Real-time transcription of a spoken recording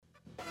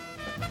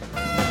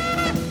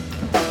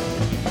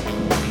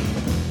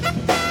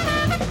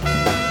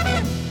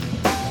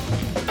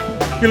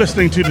You're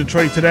listening to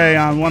Detroit Today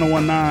on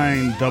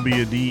 101.9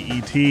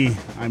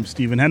 WDET. I'm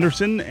Stephen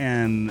Henderson,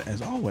 and as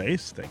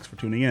always, thanks for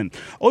tuning in.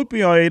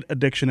 Opioid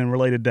addiction and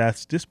related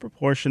deaths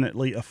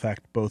disproportionately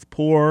affect both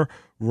poor,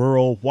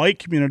 rural, white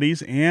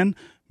communities and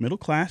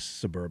middle-class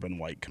suburban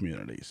white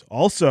communities.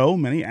 Also,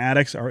 many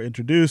addicts are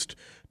introduced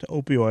to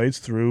opioids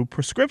through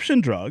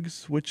prescription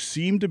drugs, which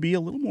seem to be a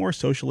little more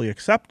socially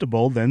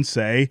acceptable than,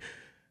 say,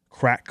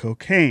 crack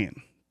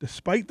cocaine.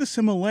 Despite the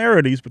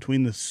similarities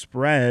between the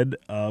spread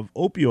of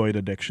opioid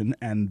addiction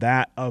and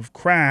that of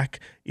crack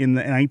in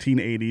the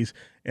 1980s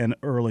and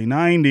early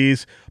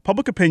 90s,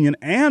 public opinion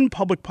and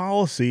public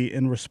policy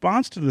in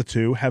response to the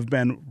two have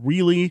been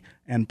really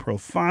and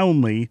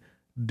profoundly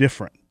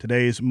different.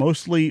 Today's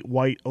mostly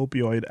white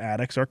opioid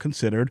addicts are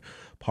considered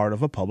part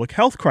of a public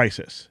health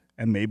crisis,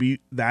 and maybe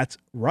that's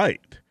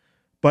right.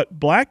 But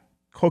black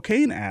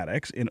cocaine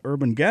addicts in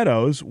urban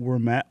ghettos were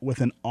met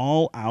with an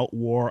all-out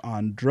war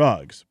on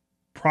drugs,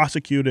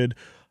 prosecuted,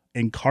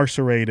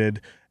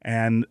 incarcerated,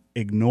 and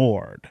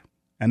ignored.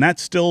 And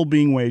that's still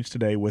being waged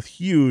today with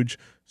huge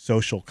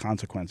social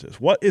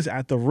consequences. What is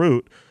at the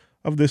root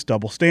of this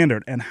double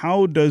standard, and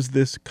how does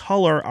this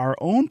color our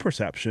own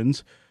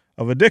perceptions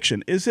of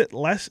addiction? Is it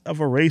less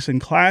of a race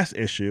and class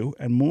issue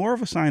and more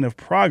of a sign of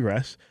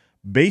progress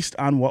based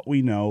on what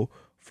we know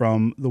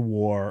from the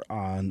war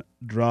on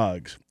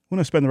drugs? I'm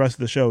going to spend the rest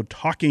of the show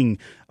talking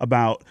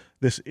about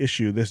this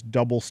issue, this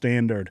double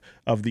standard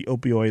of the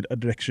opioid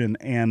addiction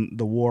and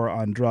the war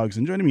on drugs.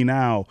 And joining me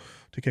now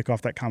to kick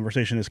off that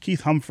conversation is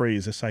Keith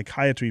Humphreys, a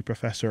psychiatry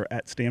professor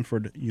at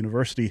Stanford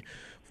University,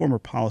 former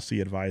policy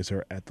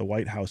advisor at the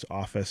White House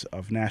Office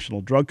of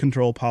National Drug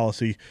Control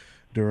Policy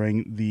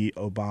during the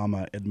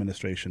Obama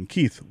administration.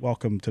 Keith,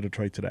 welcome to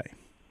Detroit Today.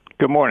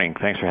 Good morning.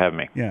 Thanks for having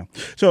me. Yeah.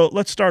 So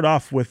let's start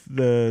off with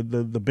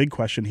the big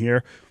question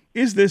here.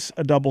 Is this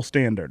a double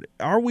standard?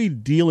 Are we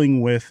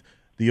dealing with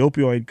the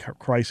opioid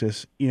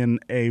crisis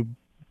in a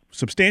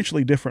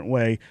substantially different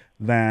way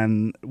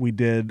than we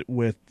did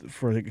with,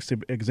 for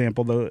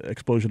example, the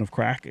explosion of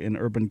crack in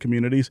urban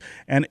communities?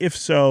 And if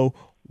so,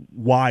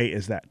 why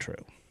is that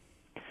true?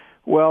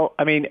 Well,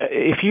 I mean,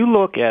 if you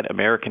look at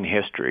American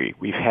history,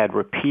 we've had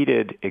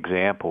repeated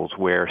examples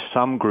where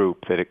some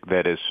group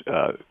that is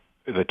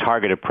the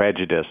target of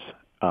prejudice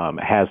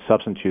has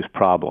substance use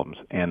problems,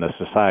 and the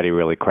society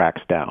really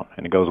cracks down.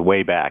 And it goes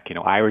way back. You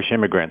know, Irish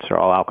immigrants are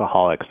all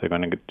alcoholics. They're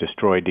going to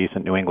destroy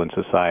decent New England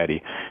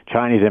society.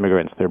 Chinese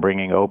immigrants, they're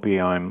bringing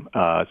opium,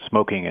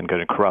 smoking, and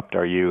going to corrupt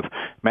our youth.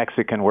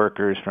 Mexican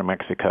workers from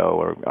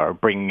Mexico are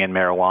bringing in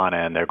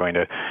marijuana, and they're going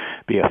to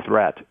be a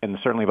threat. And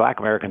certainly black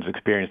Americans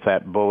experienced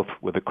that both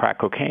with the crack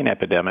cocaine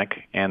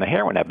epidemic and the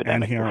heroin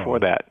epidemic before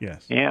that.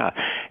 Yes. Yeah.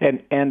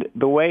 And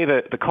the way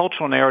that the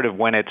cultural narrative,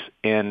 when it's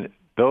in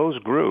those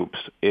groups,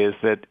 is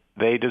that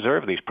they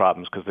deserve these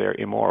problems because they're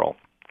immoral,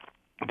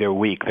 they're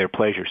weak, they're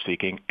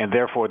pleasure-seeking, and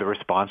therefore the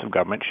response of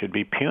government should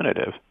be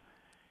punitive.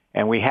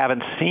 And we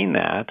haven't seen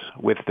that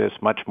with this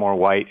much more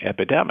white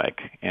epidemic.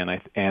 And I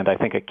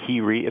think a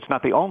key it's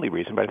not the only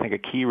reason, but I think a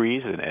key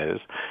reason is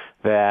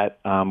that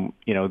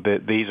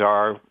that these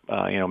are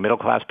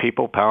middle-class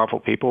people, powerful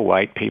people,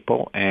 white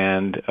people,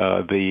 and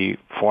the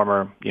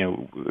former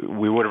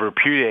we would have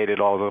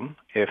repudiated all of them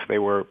if they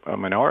were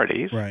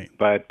minorities, right?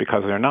 But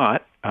because they're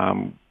not,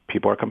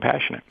 people are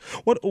compassionate.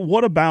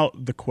 What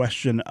about the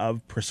question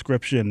of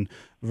prescription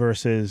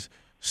versus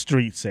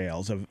street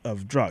sales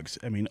of drugs?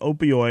 I mean,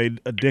 opioid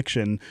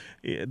addiction,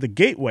 the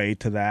gateway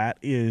to that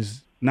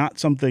is not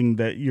something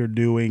that you're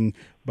doing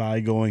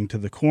by going to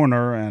the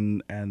corner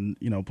and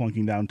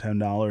plunking down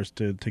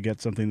 $10 to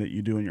get something that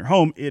you do in your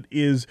home. It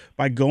is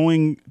by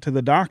going to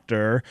the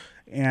doctor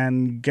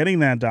and getting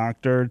that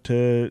doctor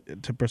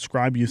to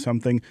prescribe you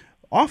something,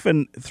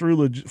 often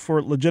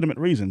for legitimate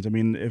reasons. I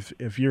mean,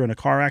 if you're in a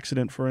car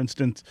accident, for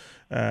instance,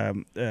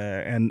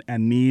 and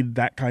need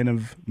that kind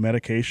of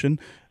medication,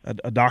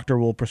 a doctor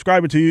will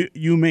prescribe it to you.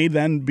 You may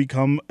then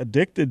become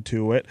addicted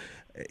to it.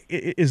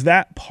 Is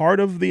that part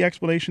of the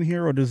explanation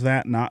here, or does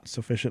that not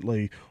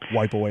sufficiently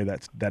wipe away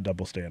that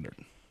double standard?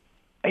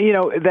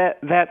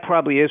 That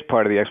probably is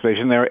part of the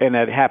explanation there, and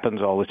that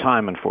happens all the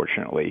time,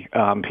 unfortunately.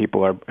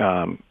 People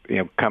are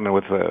coming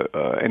with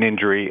an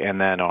injury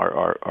and then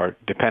are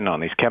dependent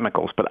on these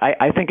chemicals. But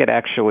I think it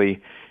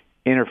actually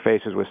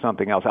interfaces with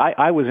something else.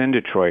 I was in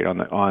Detroit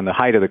on the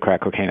height of the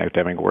crack cocaine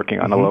epidemic, working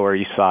on the Lower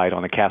East Side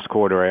on the Cass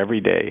Corridor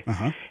every day.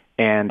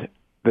 And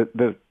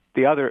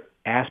the other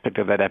aspect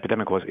of that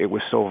epidemic was it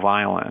was so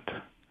violent.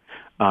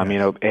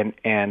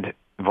 And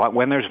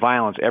when there's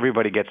violence,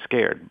 everybody gets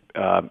scared,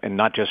 and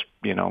not just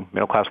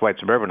middle-class white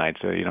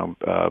suburbanites.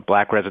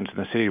 Black residents in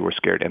the city were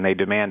scared, and they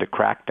demand a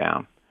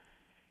crackdown.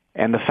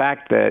 And the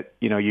fact that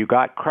you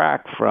got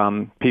crack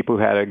from people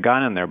who had a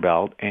gun in their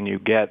belt, and you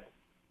get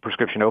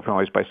prescription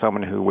opioids by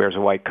someone who wears a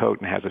white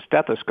coat and has a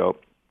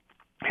stethoscope,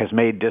 has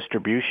made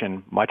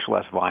distribution much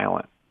less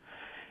violent.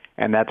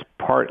 And that's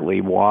partly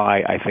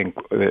why I think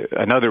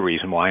another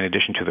reason why, in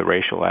addition to the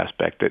racial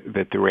aspect,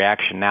 that the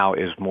reaction now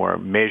is more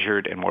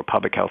measured and more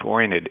public health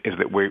oriented, is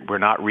that we're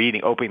not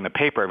opening the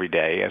paper every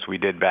day as we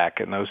did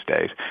back in those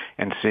days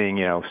and seeing,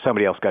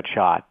 somebody else got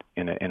shot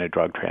in a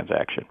drug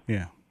transaction.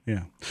 Yeah.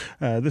 Yeah.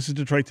 This is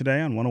Detroit Today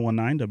on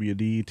 101.9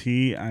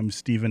 WDET. I'm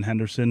Stephen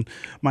Henderson.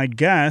 My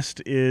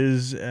guest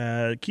is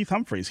Keith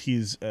Humphreys.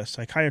 He's a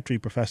psychiatry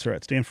professor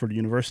at Stanford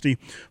University,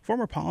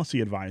 former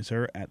policy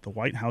advisor at the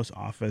White House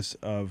Office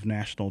of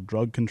National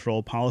Drug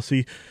Control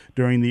Policy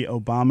during the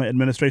Obama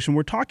administration.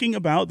 We're talking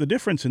about the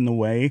difference in the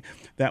way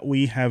that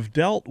we have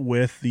dealt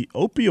with the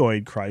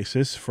opioid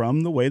crisis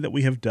from the way that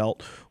we have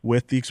dealt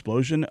with the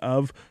explosion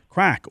of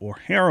crack or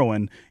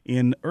heroin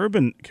in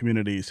urban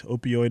communities.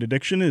 Opioid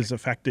addiction is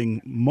affecting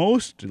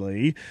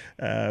mostly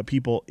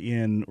people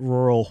in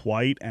rural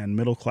white and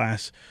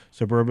middle-class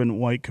suburban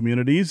white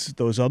communities.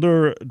 Those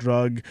other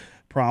drug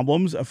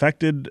problems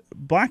affected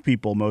black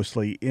people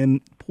mostly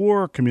in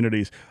poor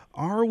communities.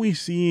 Are we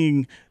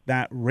seeing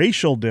that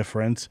racial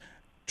difference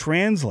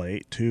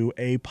translate to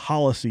a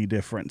policy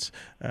difference?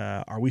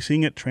 Are we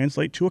seeing it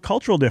translate to a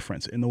cultural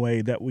difference in the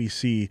way that we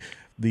see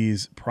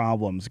these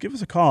problems? Give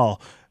us a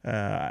call.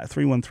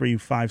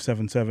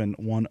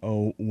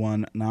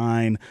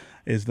 313-577-1019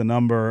 is the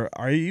number.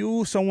 Are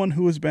you someone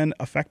who has been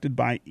affected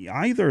by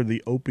either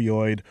the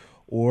opioid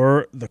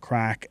or the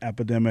crack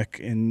epidemic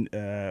in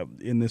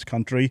this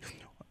country?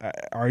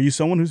 Are you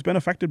someone who's been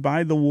affected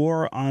by the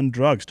war on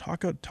drugs?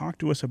 Talk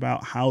to us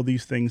about how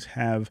these things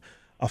have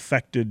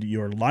affected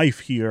your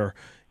life here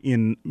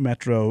in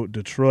Metro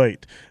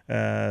Detroit.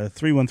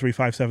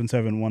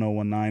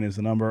 313-577-1019 is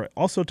the number.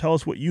 Also, tell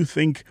us what you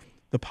think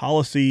the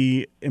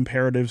policy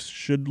imperatives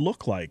should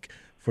look like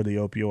for the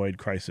opioid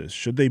crisis.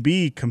 Should they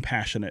be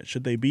compassionate?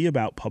 Should they be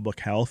about public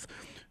health?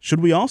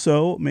 Should we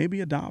also maybe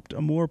adopt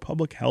a more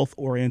public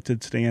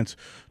health-oriented stance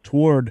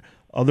toward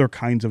other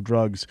kinds of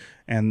drugs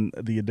and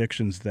the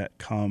addictions that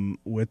come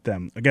with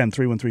them? Again,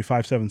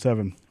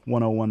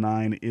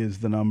 313-577-1019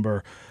 is the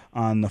number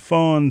on the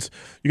phones.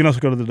 You can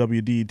also go to the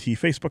WDET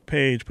Facebook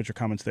page, put your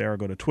comments there, or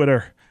go to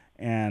Twitter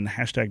and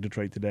hashtag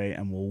Detroit Today,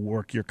 and we'll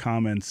work your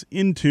comments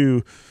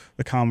into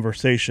the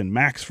conversation.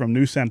 Max from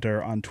New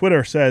Center on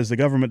Twitter says the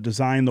government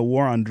designed the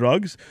war on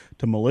drugs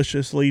to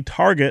maliciously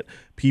target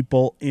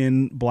people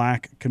in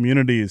black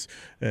communities.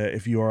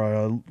 If you are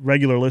a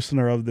regular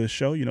listener of this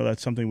show, you know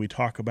that's something we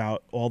talk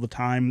about all the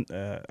time.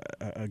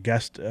 A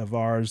guest of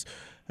ours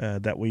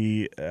that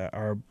we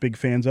are big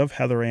fans of,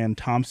 Heather Ann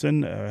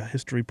Thompson, a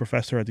history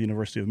professor at the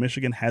University of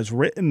Michigan, has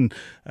written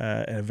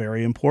a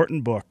very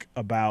important book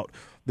about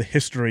the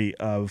history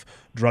of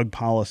drug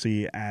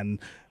policy and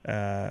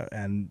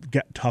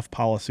get tough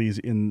policies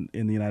in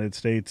the United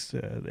States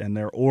and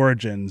their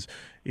origins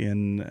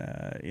in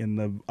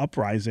the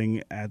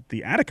uprising at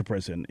the Attica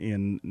prison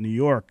in New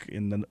York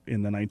in the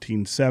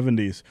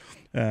 1970s.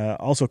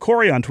 Also,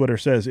 Corey on Twitter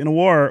says, in a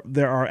war,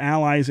 there are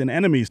allies and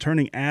enemies.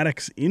 Turning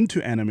addicts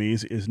into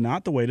enemies is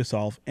not the way to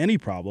solve any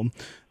problem.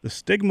 The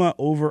stigma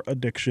over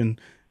addiction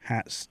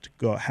has to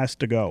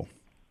go.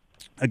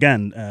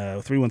 Again,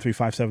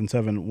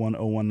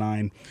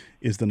 313-577-1019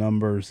 is the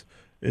number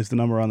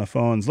on the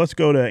phones. Let's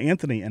go to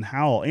Anthony and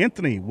Howell.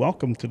 Anthony,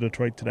 welcome to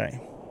Detroit Today.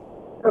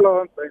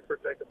 Hello, and thanks for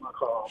taking my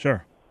call.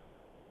 Sure.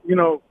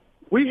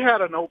 We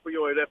had an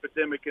opioid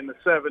epidemic in the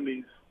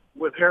 70s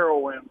with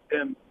heroin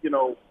in,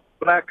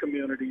 black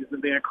communities,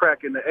 and then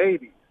crack in the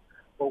 80s.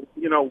 But,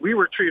 we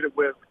were treated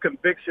with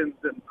convictions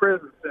and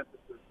prison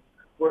sentences,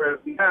 whereas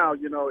now,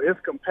 it's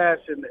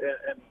compassion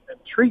and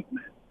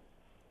treatment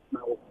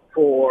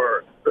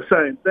for the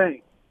same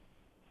thing.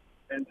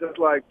 And just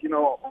like,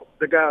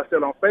 the guy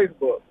said on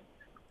Facebook,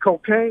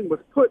 cocaine was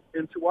put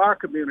into our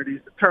communities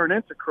to turn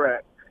into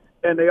crack,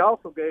 and they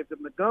also gave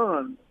them the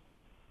guns,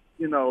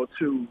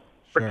 to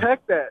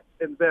protect that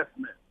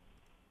investment.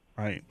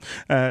 Right,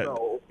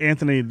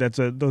 Anthony.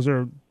 Those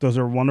are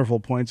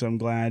wonderful points. I'm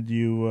glad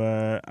you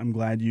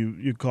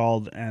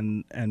called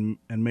and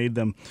made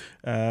them.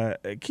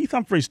 Keith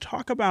Humphreys,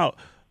 talk about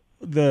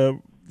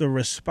the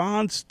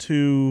response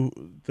to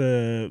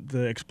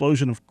the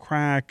explosion of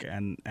crack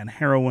and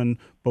heroin,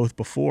 both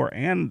before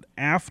and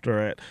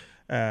after it,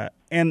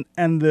 and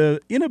the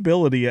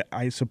inability,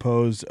 I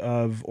suppose,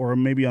 or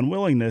maybe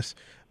unwillingness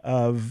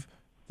of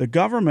the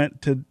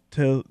government to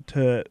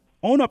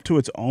own up to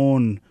its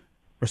own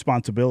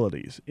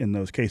responsibilities in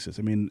those cases.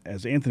 I mean,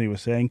 as Anthony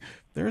was saying,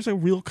 there's a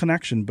real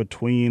connection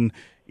between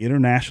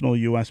international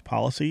U.S.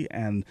 policy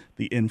and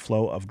the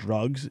inflow of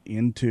drugs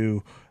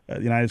into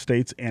the United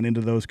States and into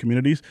those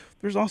communities.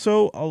 There's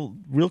also a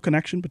real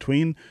connection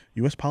between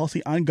U.S.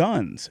 policy on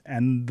guns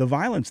and the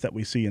violence that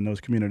we see in those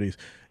communities.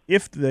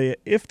 If the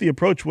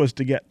approach was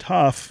to get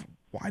tough,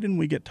 why didn't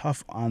we get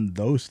tough on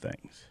those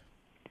things?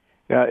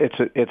 Yeah,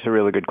 it's a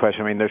really good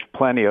question. I mean, there's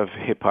plenty of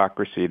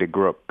hypocrisy to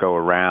go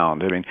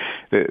around. I mean,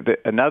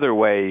 another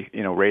way,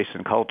 race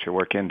and culture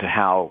work into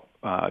how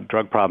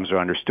drug problems are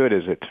understood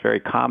is it's very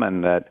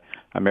common that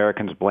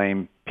Americans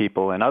blame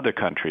people in other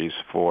countries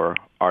for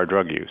our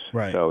drug use.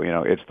 Right. So,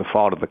 it's the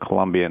fault of the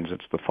Colombians,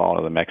 it's the fault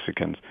of the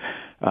Mexicans.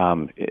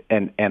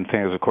 And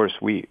things, of course,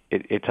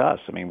 it's us.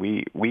 I mean,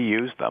 we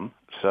use them.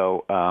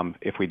 So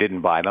if we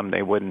didn't buy them,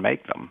 they wouldn't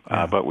make them.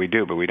 But we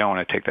do. But we don't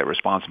want to take that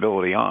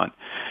responsibility on.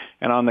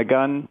 And on the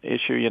gun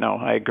issue,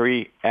 I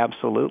agree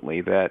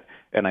absolutely that.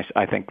 And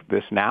I think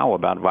this now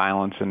about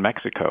violence in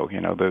Mexico.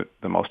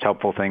 The most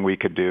helpful thing we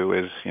could do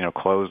is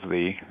close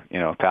the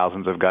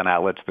thousands of gun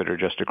outlets that are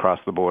just across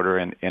the border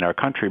in our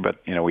country.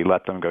 But we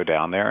let them go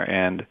down there,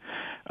 and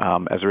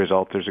as a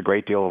result, there's a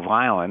great deal of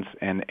violence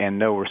and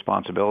no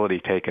responsibility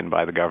taken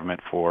by the government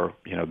for,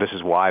 this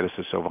is why this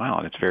is so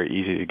violent. It's very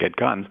easy to get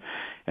guns.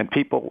 And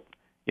people,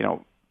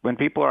 when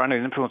people are under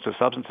the influence of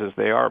substances,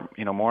 they are,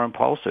 more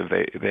impulsive.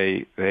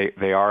 They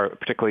are,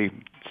 particularly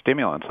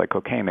stimulants like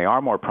cocaine, they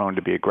are more prone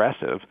to be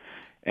aggressive.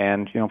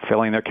 And,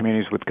 filling their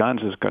communities with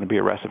guns is going to be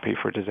a recipe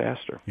for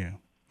disaster. Yeah.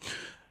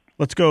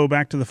 Let's go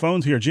back to the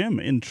phones here. Jim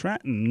in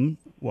Trenton,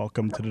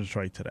 welcome to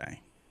Detroit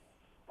Today.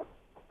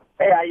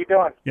 Hey, how you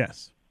doing?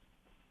 Yes.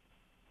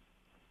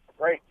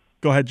 Great.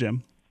 Go ahead,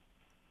 Jim.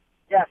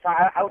 Yes,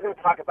 I was going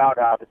to talk about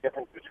the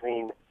difference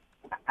between.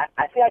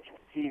 I think I can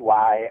see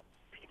why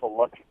people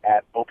look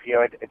at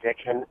opioid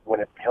addiction when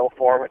it's pill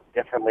form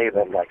differently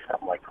than like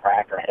something like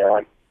crack or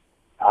heroin.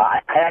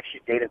 I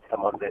actually dated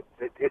someone that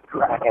did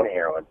crack and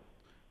heroin,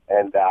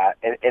 and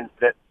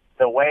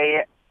the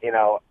way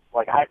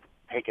like I've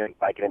taken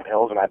Vicodin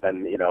pills and I've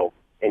been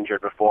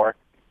injured before.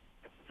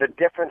 The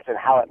difference in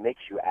how it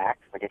makes you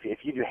act, like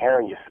if you do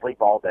heroin, you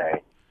sleep all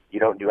day. You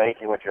don't do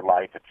anything with your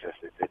life.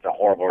 It's a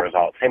horrible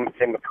result. Same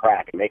with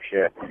crack. It makes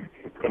you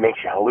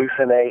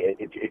hallucinate.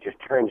 It just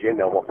turns you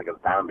into almost like a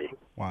zombie.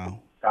 Wow.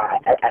 So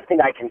I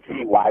think I can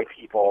see why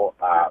people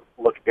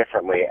look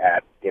differently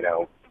at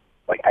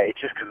it's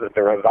just because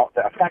the result,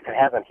 the effect it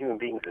has on human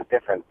beings is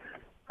different.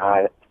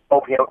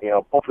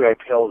 Opioid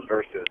pills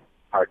versus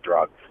hard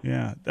drugs.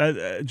 Yeah,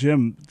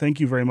 Jim, thank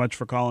you very much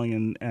for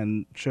calling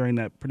and sharing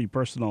that pretty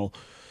personal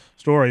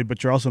story,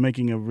 but you're also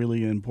making a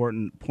really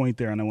important point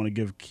there, and I want to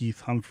give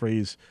Keith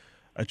Humphreys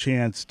a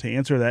chance to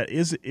answer that.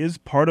 Is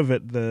part of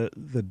it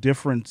the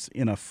difference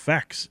in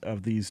effects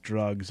of these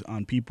drugs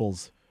on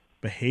people's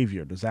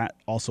behavior? Does that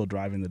also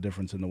driving the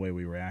difference in the way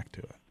we react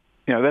to it?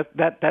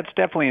 That's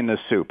definitely in the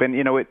soup. And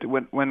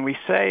when we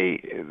say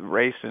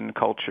race and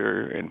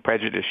culture and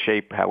prejudice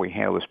shape how we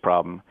handle this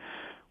problem,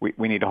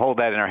 we need to hold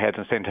that in our heads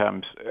and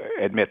sometimes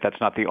admit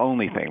that's not the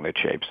only thing that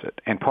shapes it.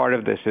 And part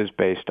of this is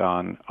based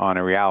on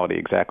a reality,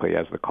 exactly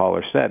as the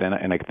caller said.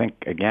 And I think,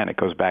 again, it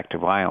goes back to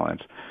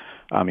violence.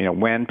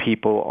 When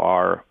people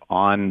are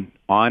on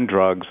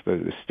drugs,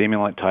 the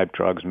stimulant-type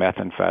drugs,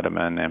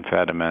 methamphetamine,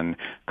 amphetamine,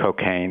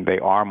 cocaine, they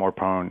are more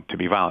prone to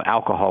be violent.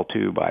 Alcohol,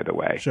 too, by the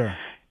way. Sure.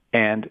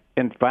 And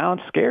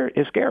violence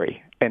is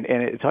scary. And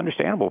it's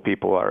understandable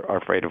people are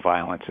afraid of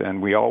violence,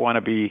 and we all want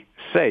to be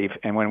safe.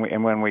 And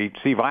when we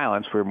see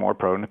violence, we're more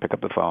prone to pick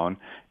up the phone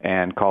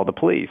and call the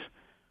police.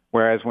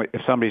 Whereas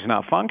if somebody's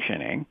not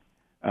functioning,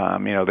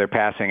 they're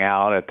passing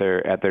out at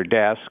their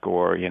desk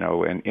or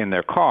in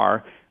their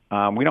car,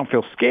 we don't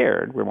feel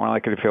scared. We're more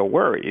likely to feel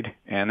worried,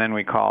 and then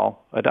we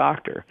call a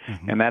doctor.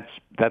 Mm-hmm. And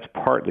that's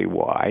partly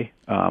why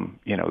the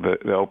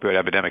opioid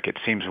epidemic, it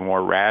seems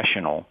more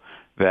rational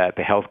that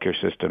the healthcare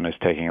system is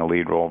taking a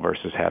lead role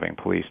versus having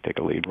police take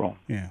a lead role.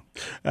 Yeah.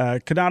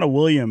 Kanata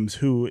Williams,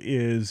 who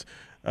is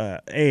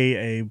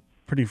a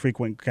pretty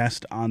frequent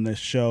guest on this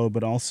show,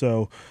 but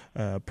also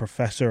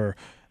professor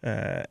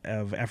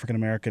of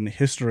African-American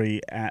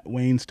history at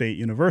Wayne State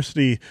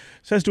University,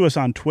 says to us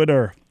on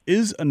Twitter,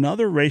 is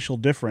another racial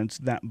difference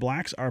that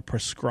blacks are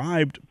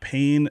prescribed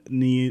pain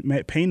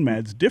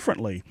meds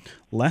differently,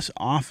 less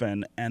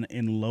often, and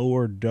in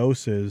lower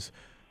doses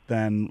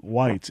than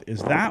whites.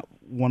 Is that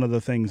one of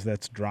the things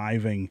that's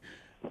driving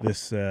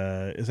this?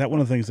 Is that one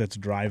of the things that's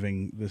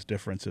driving this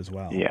difference as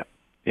well? Yeah.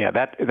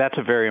 That's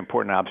a very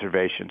important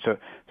observation.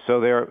 So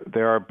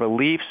there are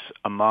beliefs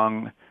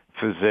among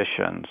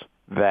physicians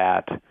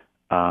that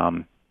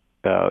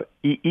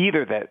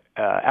either that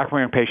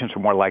African-American patients are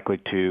more likely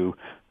to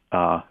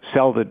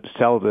sell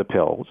the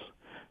pills,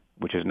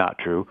 which is not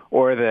true,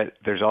 or that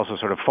there's also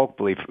sort of folk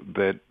belief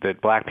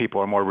that black people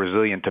are more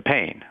resilient to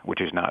pain,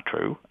 which is not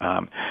true.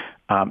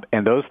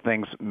 And those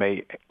things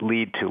may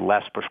lead to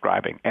less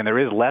prescribing. And there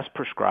is less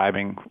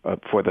prescribing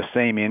for the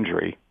same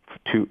injury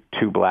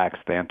to blacks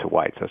than to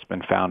whites. That's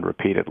been found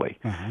repeatedly.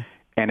 Mm-hmm.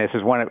 And this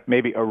is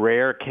maybe a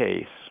rare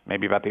case,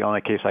 maybe about the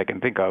only case I can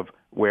think of,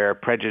 where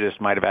prejudice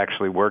might have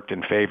actually worked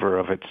in favor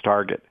of its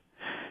target.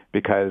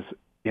 Because,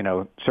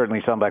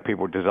 certainly some black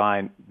people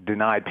were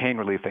denied pain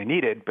relief they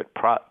needed, but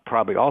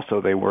probably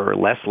also they were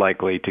less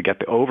likely to get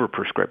the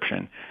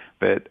overprescription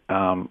that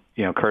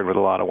occurred with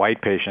a lot of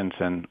white patients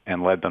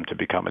and led them to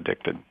become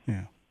addicted.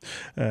 Yeah.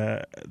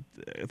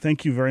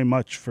 Thank you very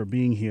much for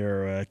being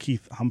here,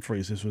 Keith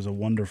Humphreys. This was a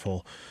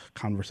wonderful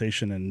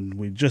conversation, and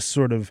we just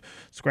sort of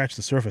scratched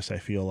the surface, I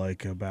feel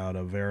like, about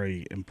a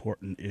very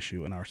important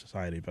issue in our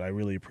society. But I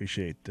really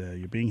appreciate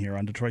you being here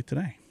on Detroit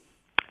Today.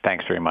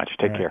 Thanks very much.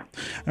 Take care.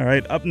 All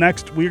right. Up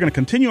next, we're going to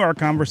continue our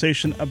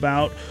conversation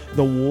about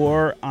the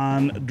war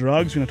on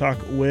drugs. We're going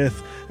to talk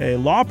with a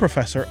law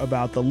professor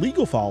about the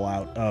legal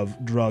fallout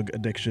of drug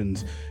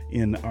addictions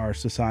in our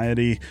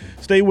society.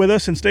 Stay with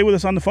us and stay with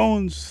us on the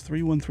phones.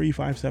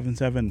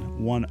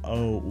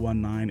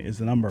 313-577-1019 is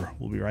the number.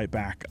 We'll be right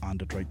back on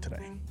Detroit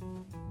Today.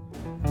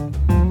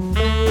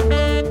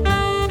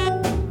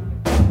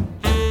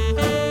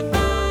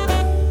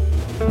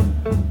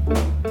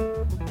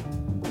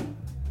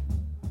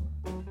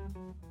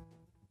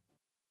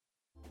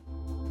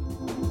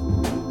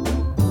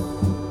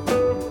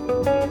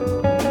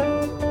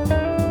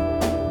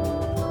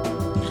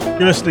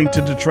 You're listening to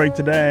Detroit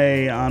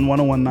Today on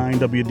 1019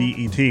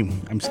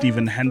 WDET. I'm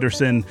Stephen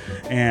Henderson,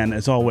 and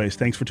as always,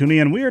 thanks for tuning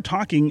in. We are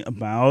talking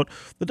about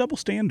the double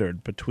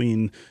standard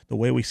between the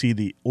way we see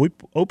the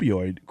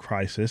opioid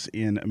crisis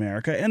in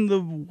America and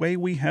the way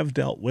we have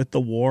dealt with the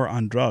war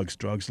on drugs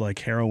like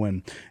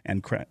heroin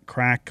and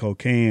crack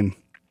cocaine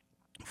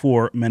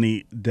for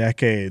many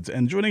decades.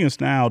 And joining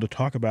us now to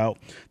talk about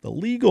the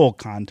legal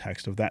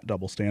context of that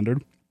double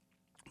standard,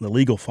 the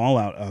legal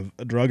fallout of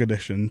drug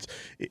addictions,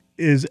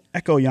 is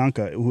Echo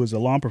Yanka, who is a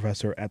law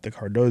professor at the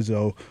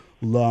Cardozo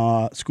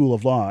School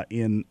of Law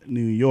in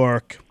New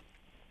York.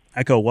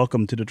 Echo,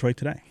 welcome to Detroit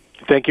Today.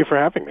 Thank you for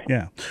having me.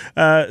 Yeah.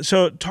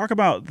 So talk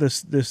about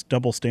this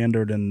double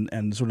standard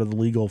and sort of the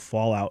legal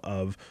fallout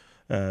of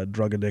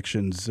drug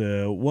addictions.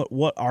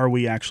 What are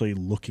we actually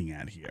looking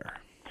at here?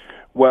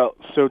 Well,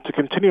 so to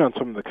continue on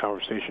some of the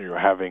conversation you were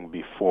having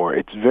before,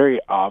 it's very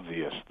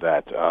obvious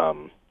that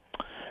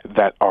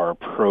that our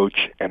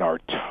approach and our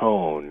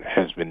tone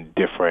has been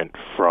different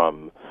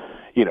from,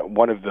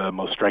 one of the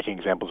most striking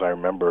examples I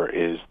remember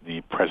is the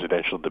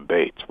presidential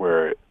debates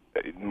where,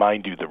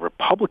 mind you, the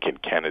Republican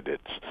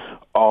candidates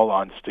all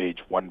on stage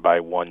one by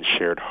one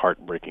shared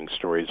heartbreaking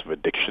stories of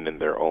addiction in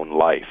their own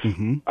life.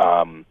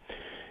 Mm-hmm.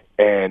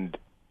 And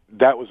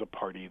that was a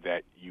party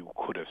that you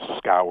could have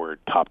scoured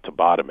top to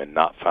bottom and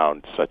not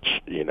found such,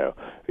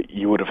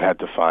 you would have had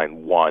to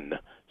find one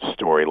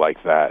story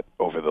like that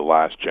over the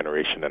last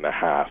generation and a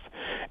half.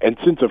 And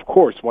since, of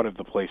course, one of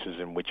the places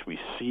in which we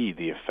see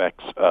the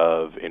effects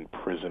of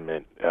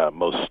imprisonment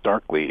most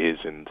starkly is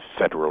in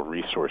federal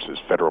resources,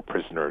 federal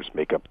prisoners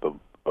make up the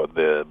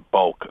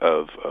bulk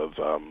of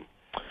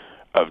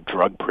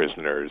drug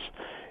prisoners.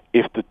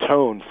 If the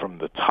tone from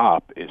the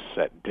top is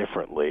set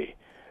differently,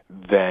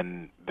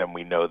 then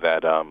we know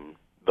that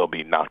there'll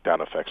be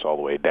knockdown effects all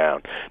the way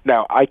down.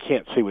 Now, I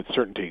can't say with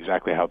certainty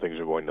exactly how things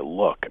are going to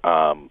look.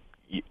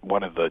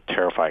 One of the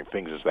terrifying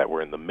things is that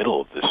we're in the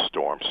middle of this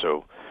storm,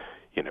 so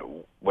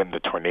when the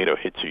tornado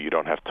hits you, you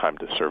don't have time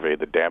to survey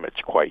the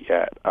damage quite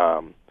yet.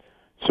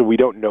 So we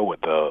don't know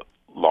what the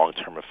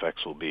long-term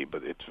effects will be,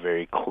 but it's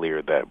very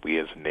clear that we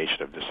as a nation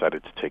have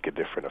decided to take a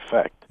different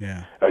a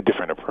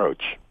different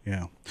approach.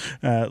 Yeah.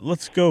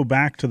 Let's go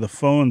back to the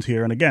phones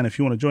here. And again, if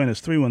you want to join us,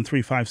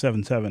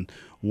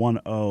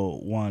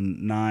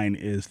 313-577-1019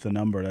 is the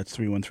number. That's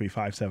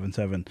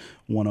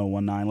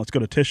 313-577-1019. Let's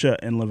go to Tisha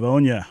in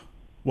Livonia.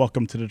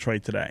 Welcome to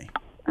Detroit Today.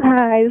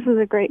 Hi, this is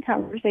a great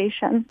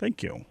conversation.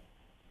 Thank you.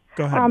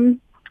 Go ahead.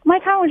 My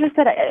comment was just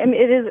that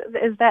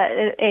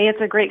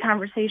it's a great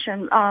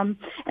conversation, and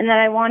that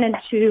I wanted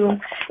to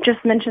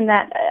just mention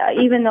that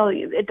even though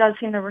it does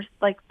seem I'm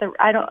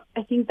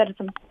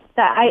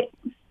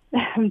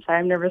sorry,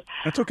 I'm nervous.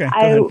 That's okay.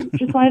 I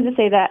just wanted to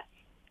say that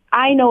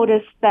I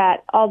noticed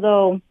that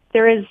although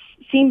there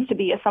seems to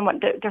be a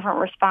somewhat different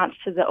response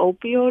to the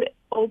opioid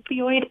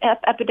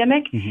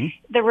epidemic, mm-hmm.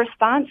 the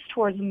response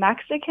towards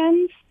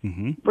Mexicans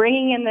mm-hmm.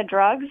 bringing in the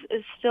drugs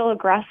is still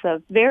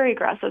aggressive, very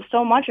aggressive,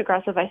 so much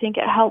aggressive. I think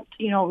it helped,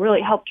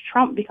 really helped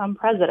Trump become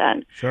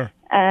president. Sure.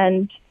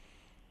 And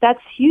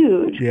that's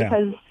huge. Yeah.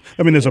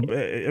 Because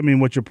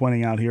what you're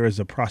pointing out here is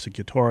a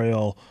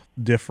prosecutorial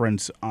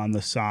difference on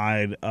the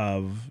side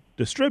of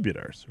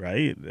distributors,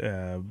 right?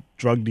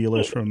 Drug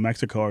dealers from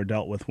Mexico are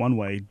dealt with one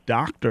way.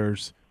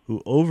 Doctors who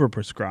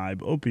overprescribe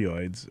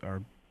opioids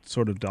are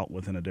sort of dealt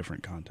with in a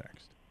different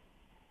context.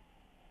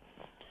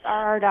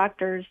 Are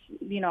doctors,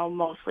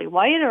 mostly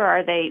white, or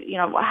are they,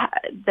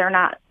 they're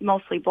not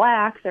mostly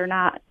black, they're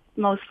not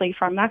mostly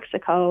from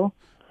Mexico?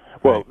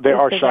 Well, there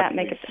are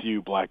shockingly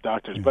few black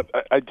doctors, but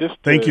I just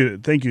thank you,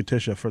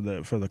 Tisha, for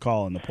the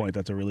call and the point.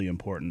 That's a really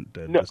important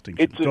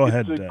distinction. Go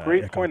ahead. It's a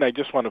great point. I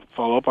just want to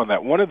follow up on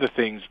that. One of the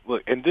things,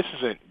 look, and this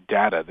isn't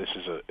data, this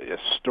is a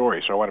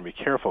story, so I want to be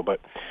careful, but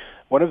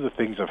one of the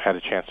things I've had a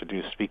chance to do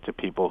is speak to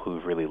people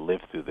who've really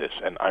lived through this.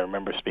 And I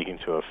remember speaking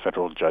to a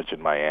federal judge in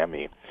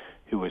Miami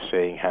who was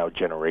saying how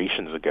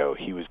generations ago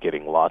he was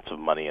getting lots of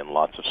money and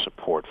lots of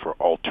support for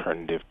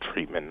alternative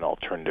treatment and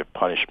alternative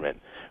punishment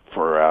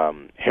for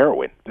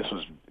heroin. This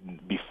was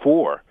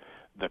before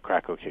the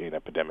crack cocaine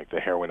epidemic, the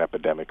heroin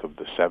epidemic of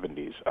the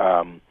 70s,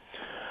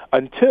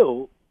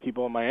 until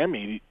people in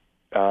Miami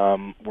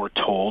were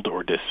told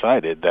or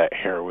decided that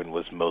heroin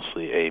was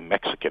mostly a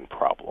Mexican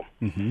problem.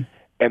 Mm-hmm.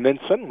 And then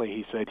suddenly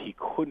he said he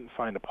couldn't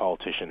find a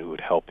politician who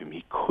would help him.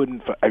 He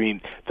couldn't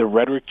the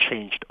rhetoric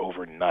changed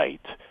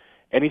overnight.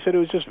 And he said it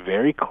was just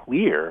very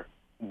clear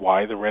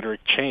why the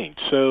rhetoric changed.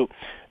 So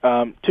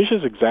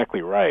Tisha's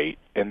exactly right,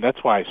 and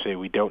that's why I say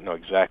we don't know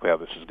exactly how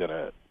this is going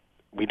to,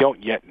 we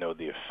don't yet know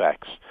the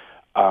effects.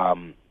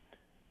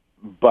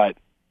 But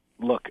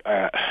look,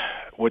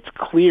 what's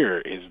clear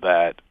is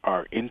that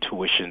our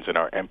intuitions and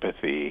our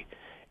empathy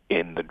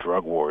in the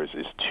drug wars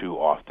is too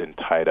often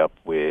tied up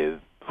with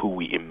who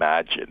we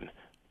imagine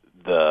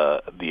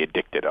the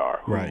addicted are,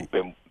 right,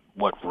 and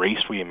what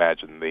race we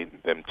imagine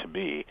them to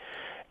be.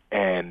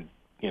 And,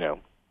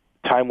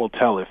 time will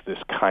tell if this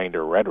kind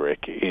of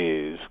rhetoric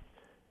is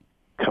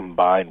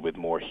combined with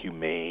more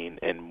humane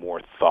and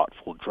more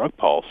thoughtful drug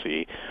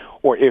policy,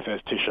 or if, as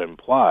Tisha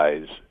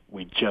implies,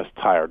 we just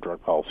tie our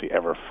drug policy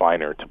ever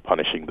finer to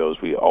punishing those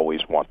we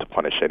always want to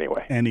punish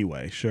anyway.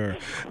 Anyway, sure.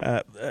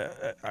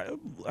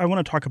 I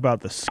want to talk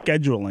about the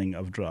scheduling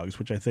of drugs,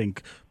 which I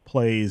think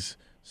plays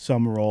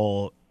some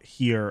role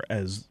here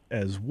as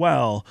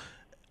well.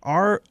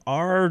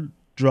 Are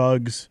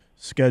drugs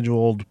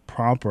scheduled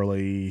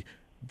properly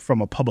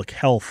from a public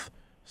health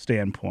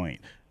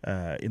standpoint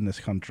in this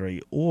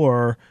country,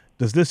 or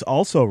does this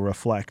also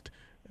reflect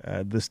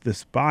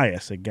this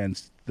bias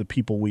against the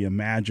people we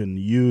imagine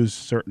use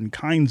certain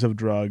kinds of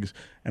drugs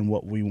and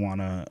what we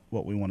want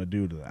to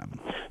do to them?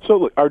 So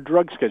look, our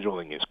drug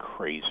scheduling is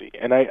crazy,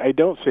 and I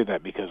don't say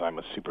that because I'm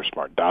a super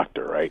smart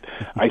doctor, right?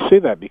 I say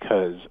that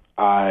because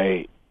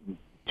I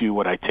do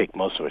what I think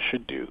most of us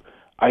should do.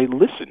 I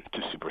listen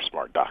to super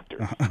smart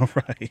doctors.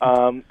 Right.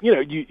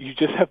 You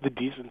just have the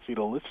decency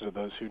to listen to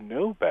those who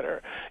know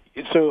better.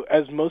 So,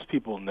 as most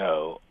people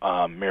know,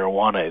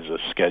 marijuana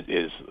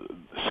is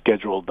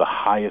scheduled the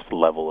highest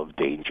level of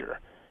danger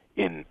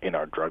in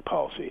our drug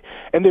policy,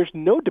 and there's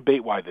no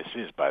debate why this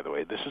is. By the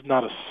way, this is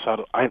not a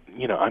subtle.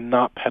 I'm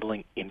not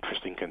peddling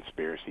interesting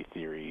conspiracy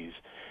theories.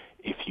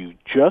 If you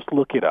just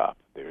look it up,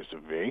 there's a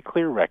very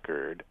clear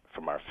record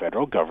from our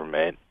federal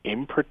government,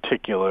 in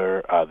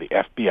particular the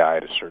FBI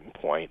at a certain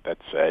point, that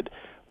said,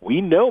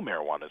 we know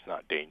marijuana is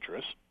not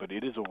dangerous, but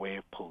it is a way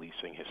of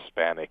policing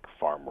Hispanic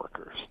farm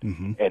workers.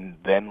 Mm-hmm. And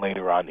then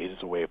later on, it is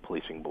a way of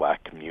policing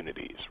black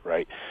communities,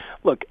 right?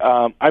 Look,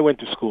 I went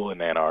to school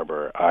in Ann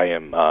Arbor. I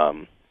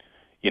am,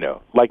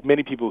 like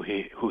many people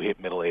who hit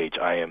middle age,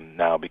 I am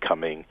now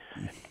becoming,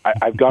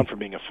 I've gone from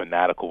being a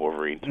fanatical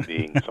Wolverine to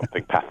being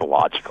something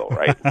pathological,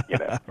 right?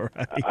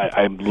 Right.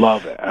 I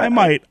love it. I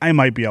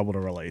might be able to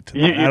relate to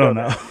that. I don't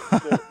know.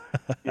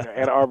 So,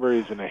 Ann Arbor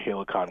is in a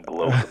Helicon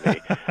glow for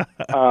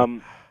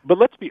me. But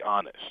let's be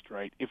honest,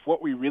 right? If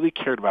what we really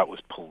cared about was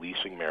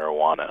policing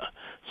marijuana,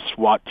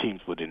 SWAT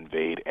teams would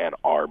invade Ann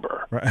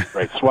Arbor,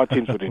 right? SWAT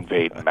teams would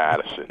invade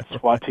Madison.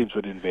 SWAT teams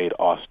would invade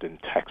Austin,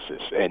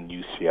 Texas, and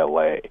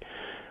UCLA.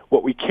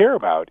 What we care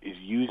about is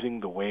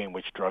using the way in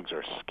which drugs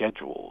are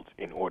scheduled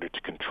in order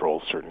to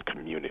control certain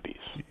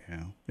communities.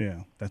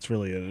 Yeah, that's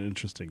really an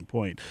interesting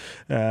point.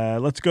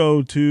 Let's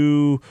go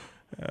to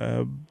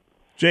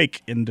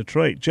Jake in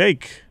Detroit.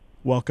 Jake,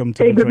 welcome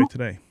to Detroit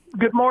Today.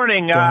 Good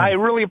morning. I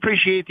really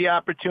appreciate the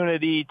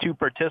opportunity to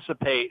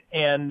participate.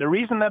 And the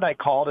reason that I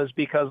called is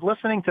because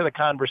listening to the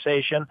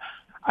conversation,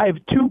 I have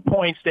 2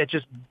 points that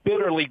just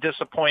bitterly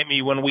disappoint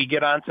me when we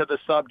get onto the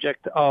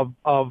subject of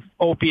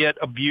opiate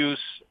abuse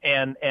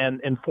and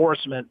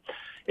enforcement.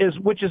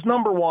 Which is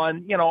number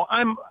one,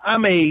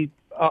 I'm a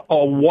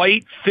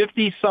white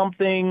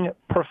 50-something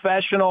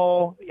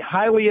professional,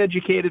 highly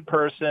educated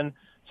person,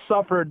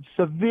 suffered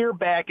severe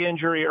back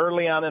injury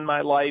early on in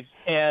my life,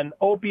 and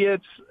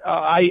opiates,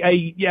 I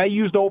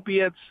used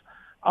opiates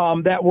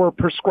that were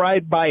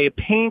prescribed by a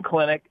pain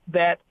clinic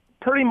that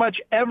pretty much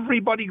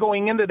everybody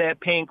going into that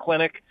pain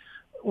clinic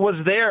was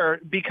there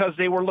because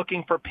they were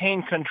looking for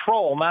pain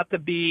control, not to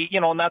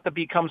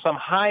become some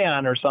high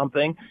on or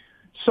something.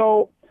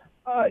 So,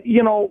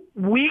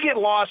 we get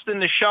lost in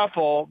the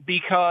shuffle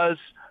because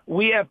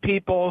we have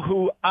people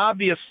who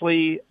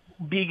obviously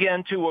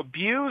begin to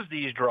abuse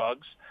these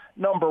drugs.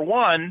 Number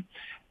one,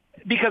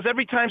 because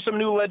every time some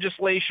new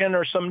legislation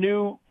or some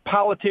new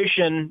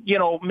politician,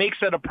 makes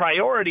it a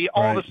priority,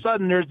 all of a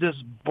sudden there's this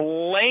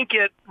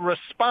blanket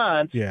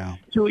response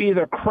to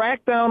either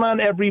crack down on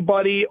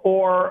everybody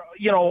or,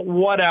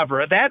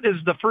 whatever. That is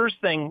the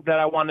first thing that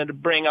I wanted to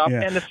bring up.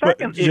 Yeah. And the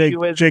second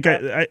issue is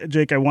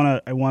Jake, I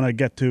want to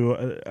get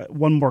to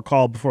one more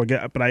call before I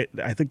get, but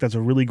I think that's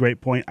a really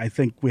great point. I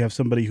think we have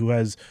somebody who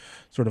has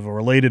sort of a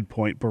related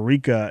point.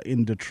 Barika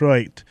in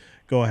Detroit.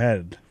 Go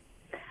ahead.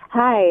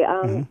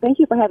 Hi. Thank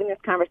you for having this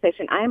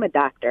conversation. I am a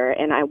doctor,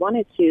 and I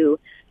wanted to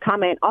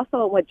comment also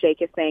on what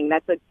Jake is saying.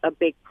 That's a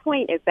big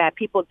point, is that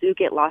people do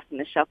get lost in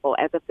the shuffle.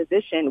 As a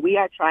physician, we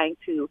are trying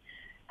to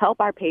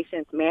help our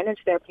patients manage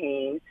their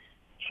pain,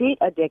 treat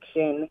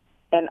addiction,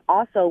 and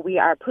also we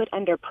are put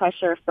under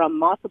pressure from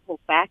multiple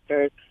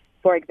factors.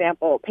 For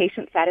example,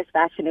 patient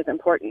satisfaction is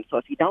important. So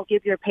if you don't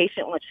give your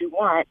patient what you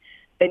want,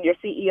 then your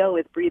CEO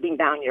is breathing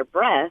down your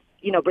breath,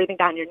 breathing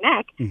down your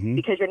neck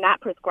because you're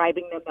not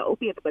prescribing them the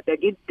opiates, but they're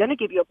going to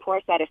give you a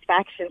poor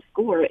satisfaction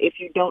score if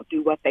you don't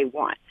do what they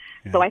want.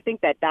 Yeah. So I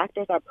think that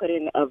doctors are put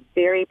in a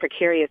very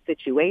precarious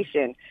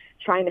situation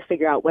trying to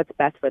figure out what's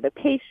best for the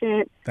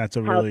patient, That's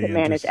a really how to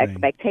manage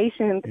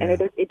expectations, and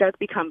it does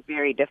become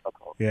very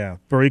difficult. Yeah.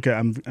 Barika,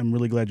 I'm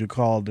really glad you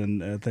called,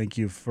 and thank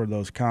you for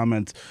those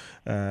comments.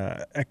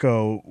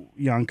 Echo,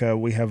 Yanka,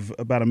 we have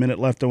about a minute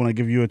left. I want to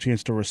give you a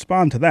chance to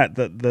respond to that.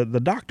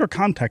 The doctor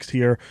context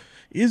here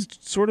is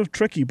sort of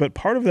tricky, but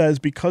part of that is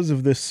because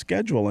of this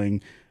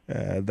scheduling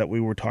that we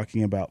were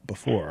talking about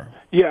before.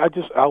 Yeah,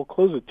 I'll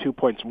close with 2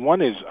 points.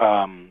 One is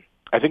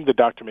I think the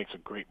doctor makes a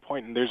great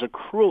point, and there's a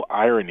cruel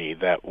irony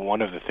that one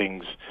of the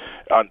things,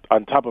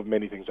 on top of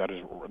many things that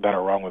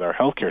are wrong with our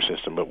healthcare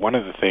system, but one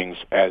of the things,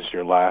 as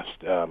your last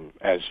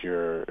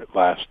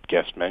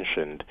guest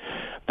mentioned,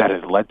 that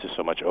has led to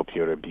so much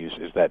opioid abuse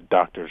is that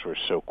doctors were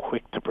so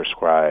quick to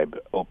prescribe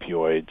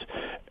opioids,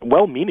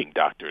 well-meaning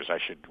doctors, I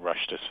should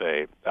rush to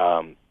say,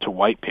 to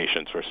white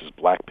patients versus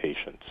black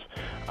patients,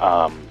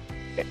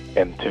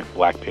 and took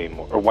white pain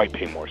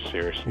more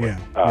seriously.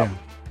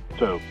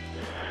 So.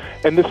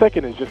 And the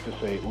second is just to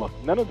say, look,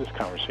 none of this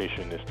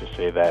conversation is to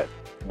say that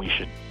we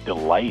should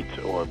delight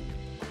or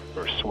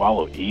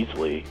swallow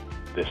easily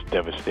this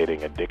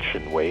devastating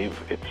addiction wave.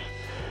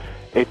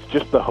 It's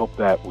just the hope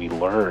that we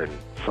learn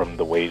from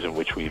the ways in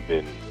which we've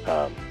been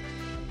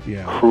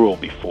cruel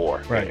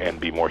before and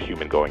be more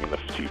human going in the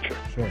future.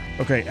 Sure.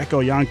 Okay, Echo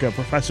Yanka,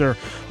 professor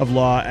of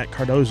law at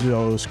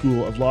Cardozo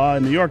School of Law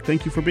in New York.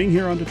 Thank you for being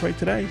here on Detroit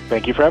Today.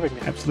 Thank you for having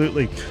me.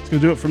 Absolutely. It's going to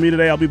do it for me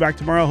today. I'll be back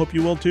tomorrow. Hope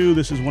you will too.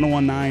 This is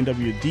 101.9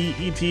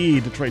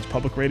 WDET, Detroit's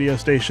public radio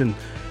station.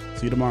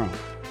 See you tomorrow.